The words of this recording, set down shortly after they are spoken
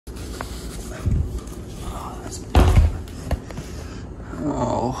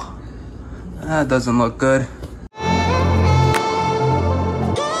Oh, that doesn't look good.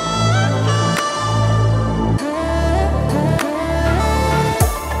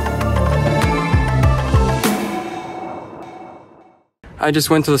 I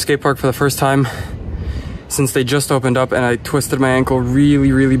just went to the skate park for the first time since they just opened up, and I twisted my ankle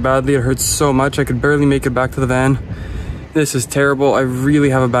really badly. It hurts so much. I could barely make it back to the van. This is terrible. I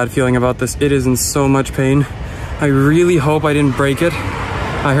really have a bad feeling about this. It is in so much pain. I really hope I didn't break it.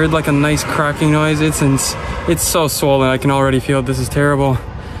 I heard like a nice cracking noise. It's so swollen. I can already feel it. This is terrible.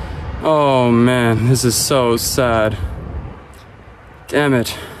 Oh man, this is so sad. Damn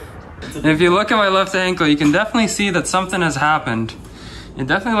it. And if you look at my left ankle, you can definitely see that something has happened. It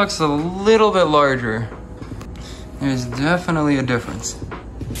definitely looks a little bit larger. There's definitely a difference.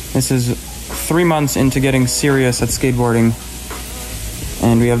 This is 3 months into getting serious at skateboarding,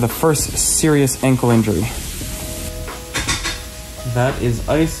 and we have the first serious ankle injury. That is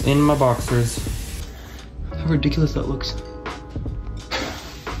ice in my boxers. How ridiculous that looks.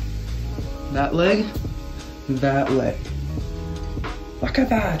 That leg, that leg. Look at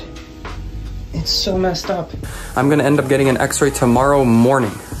that. It's so messed up. I'm gonna end up getting an x-ray tomorrow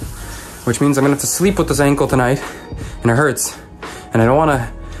morning, which means I'm gonna have to sleep with this ankle tonight, and it hurts. And I don't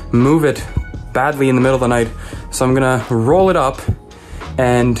wanna move it badly in the middle of the night, so I'm gonna roll it up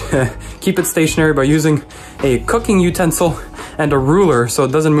and keep it stationary by using a cooking utensil and a ruler so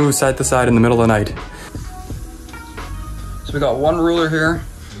it doesn't move side to side in the middle of the night. So we got one ruler here,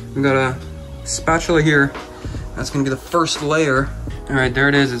 we got a spatula here. That's gonna be the first layer. All right, there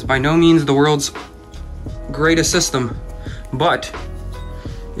it is. It's by no means the world's greatest system, but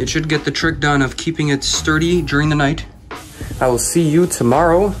it should get the trick done of keeping it sturdy during the night. I will see you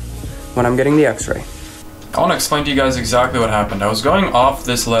tomorrow when I'm getting the x-ray. I want to explain to you guys exactly what happened. I was going off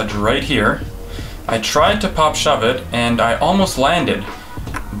this ledge right here. I tried to pop shove it and I almost landed,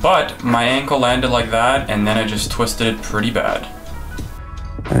 but my ankle landed like that and then I just twisted it pretty bad.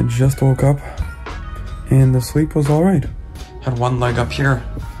 I just woke up and the sleep was all right. Had one leg up here,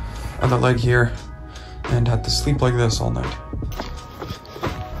 other leg here, and had to sleep like this all night.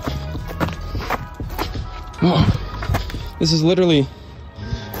 Oh, this is literally,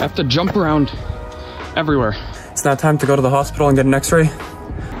 I have to jump around everywhere. It's now time to go to the hospital and get an x-ray.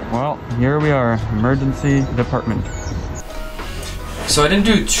 Well, here we are, emergency department. So I didn't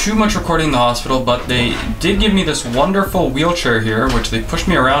do too much recording in the hospital, but they did give me this wonderful wheelchair here, which they pushed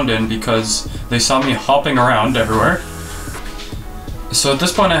me around in because they saw me hopping around everywhere. So at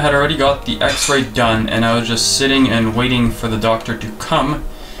this point I had already got the x-ray done and I was just sitting and waiting for the doctor to come.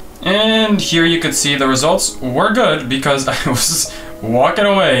 And here you could see the results were good because I was walking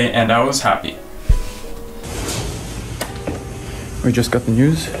away and I was happy. We just got the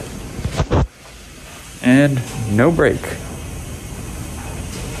news. And no break.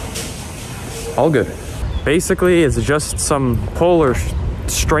 All good. Basically it's just some pull or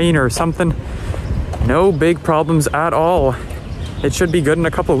strain or something. No big problems at all. It should be good in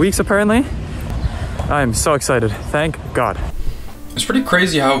a couple of weeks, apparently. I'm so excited. Thank God. It's pretty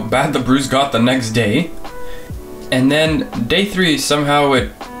crazy how bad the bruise got the next day. And then day 3, somehow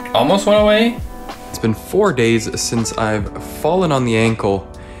it almost went away. It's been 4 days since I've fallen on the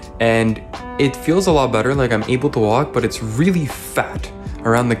ankle, and it feels a lot better, like I'm able to walk, but it's really fat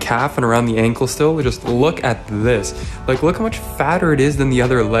around the calf and around the ankle still. Just look at this. Like, look how much fatter it is than the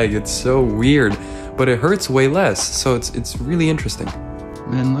other leg. It's so weird. But it hurts way less, so it's really interesting.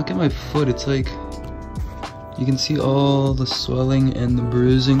 Man, look at my foot. It's like, you can see all the swelling and the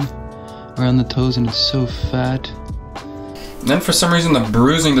bruising around the toes, and it's so fat. Then for some reason the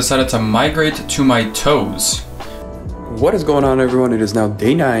bruising decided to migrate to my toes. What is going on, everyone? It is now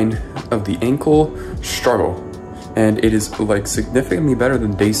day 9 of the ankle struggle, and it is like significantly better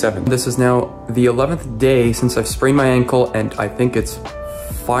than day 7. This is now the 11th day since I've sprained my ankle, and I think it's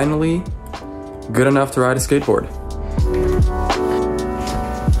finally good enough to ride a skateboard.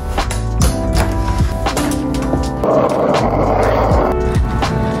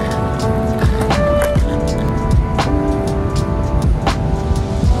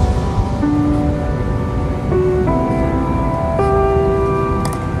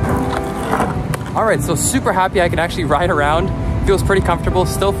 All right, so super happy I can actually ride around. Feels pretty comfortable,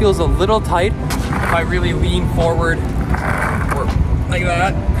 still feels a little tight. If I really lean forward or like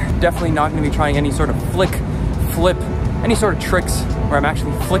that, definitely not gonna be trying any sort of flip, any sort of tricks where I'm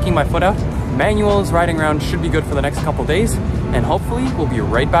actually flicking my foot out. Manuals, riding around should be good for the next couple days, and hopefully we'll be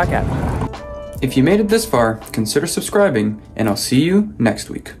right back at it. If you made it this far, consider subscribing, and I'll see you next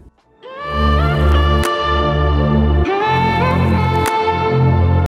week.